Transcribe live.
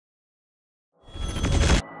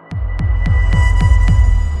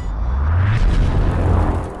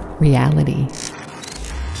reality.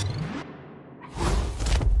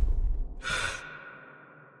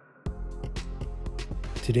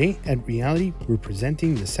 Today at Reality, we're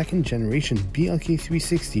presenting the second generation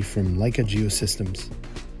BLK360 from Leica Geosystems.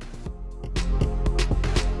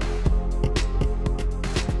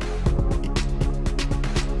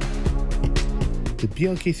 The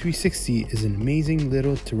BLK360 is an amazing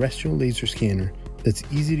little terrestrial laser scanner that's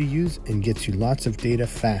easy to use and gets you lots of data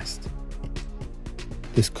fast.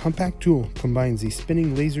 This compact tool combines a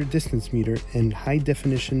spinning laser distance meter and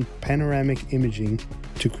high-definition panoramic imaging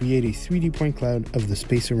to create a 3D point cloud of the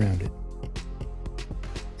space around it.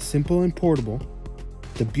 Simple and portable,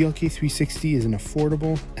 the BLK360 is an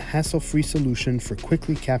affordable, hassle-free solution for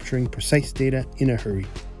quickly capturing precise data in a hurry.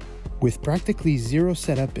 With practically zero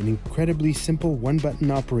setup and incredibly simple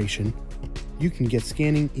one-button operation, you can get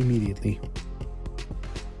scanning immediately.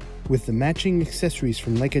 With the matching accessories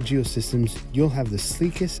from Leica Geosystems, you'll have the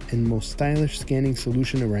sleekest and most stylish scanning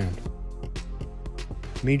solution around.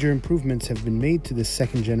 Major improvements have been made to this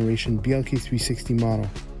second-generation BLK360 model.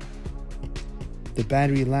 The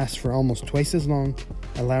battery lasts for almost twice as long,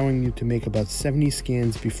 allowing you to make about 70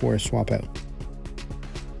 scans before a swap out.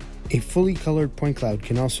 A fully colored point cloud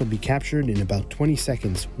can also be captured in about 20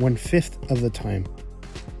 seconds, 1/5 of the time.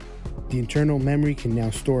 The internal memory can now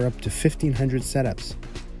store up to 1,500 setups.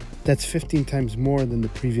 That's 15 times more than the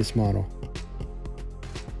previous model.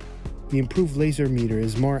 The improved laser meter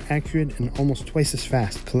is more accurate and almost twice as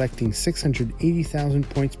fast, collecting 680,000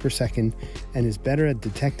 points per second, and is better at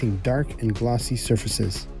detecting dark and glossy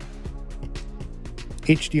surfaces.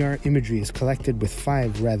 HDR imagery is collected with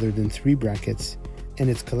 5 rather than 3 brackets,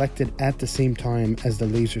 and it's collected at the same time as the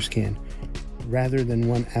laser scan, rather than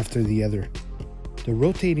one after the other. The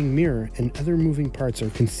rotating mirror and other moving parts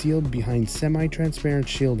are concealed behind semi-transparent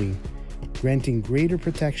shielding, granting greater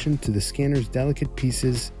protection to the scanner's delicate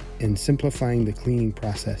pieces and simplifying the cleaning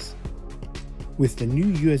process. With the new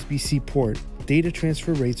USB-C port, data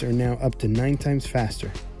transfer rates are now up to 9 times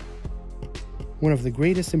faster. One of the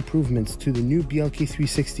greatest improvements to the new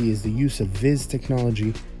BLK360 is the use of Viz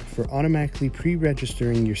technology for automatically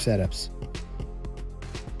pre-registering your setups.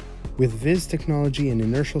 With Viz technology and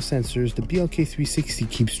inertial sensors, the BLK360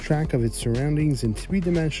 keeps track of its surroundings in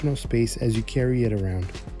 3-dimensional space as you carry it around.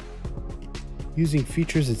 Using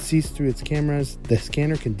features it sees through its cameras, the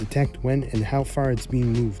scanner can detect when and how far it's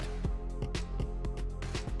being moved.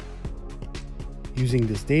 Using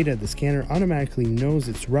this data, the scanner automatically knows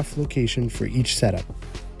its rough location for each setup.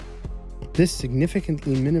 This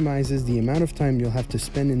significantly minimizes the amount of time you'll have to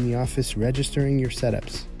spend in the office registering your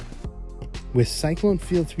setups. With Cyclone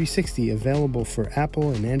Field 360 available for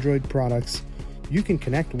Apple and Android products, you can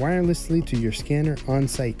connect wirelessly to your scanner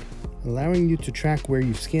on-site, allowing you to track where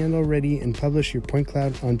you've scanned already and publish your point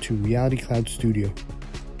cloud onto Reality Cloud Studio.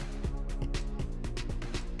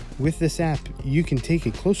 With this app, you can take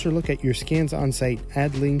a closer look at your scans on-site,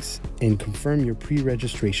 add links, and confirm your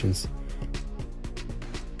pre-registrations.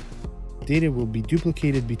 Data will be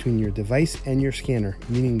duplicated between your device and your scanner,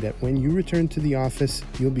 meaning that when you return to the office,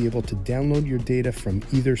 you'll be able to download your data from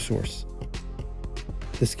either source.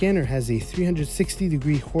 The scanner has a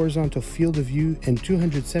 360-degree horizontal field of view and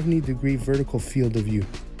 270-degree vertical field of view.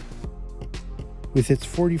 With its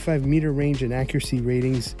 45-meter range and accuracy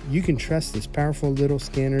ratings, you can trust this powerful little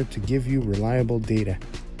scanner to give you reliable data.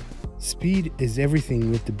 Speed is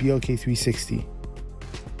everything with the BLK360.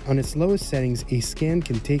 On its lowest settings, a scan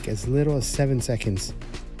can take as little as 7 seconds,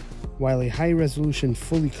 while a high-resolution,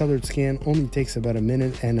 fully colored scan only takes about 1.5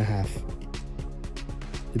 minutes.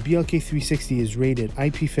 The BLK360 is rated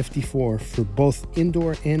IP54 for both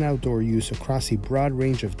indoor and outdoor use across a broad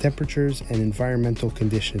range of temperatures and environmental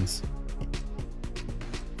conditions.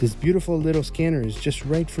 This beautiful little scanner is just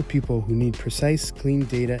right for people who need precise, clean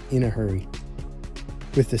data in a hurry.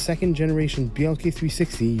 With the second generation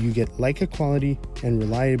BLK360, you get Leica quality and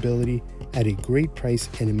reliability at a great price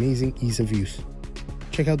and amazing ease of use.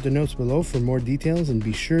 Check out the notes below for more details and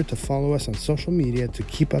be sure to follow us on social media to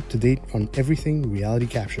keep up to date on everything reality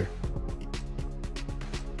capture.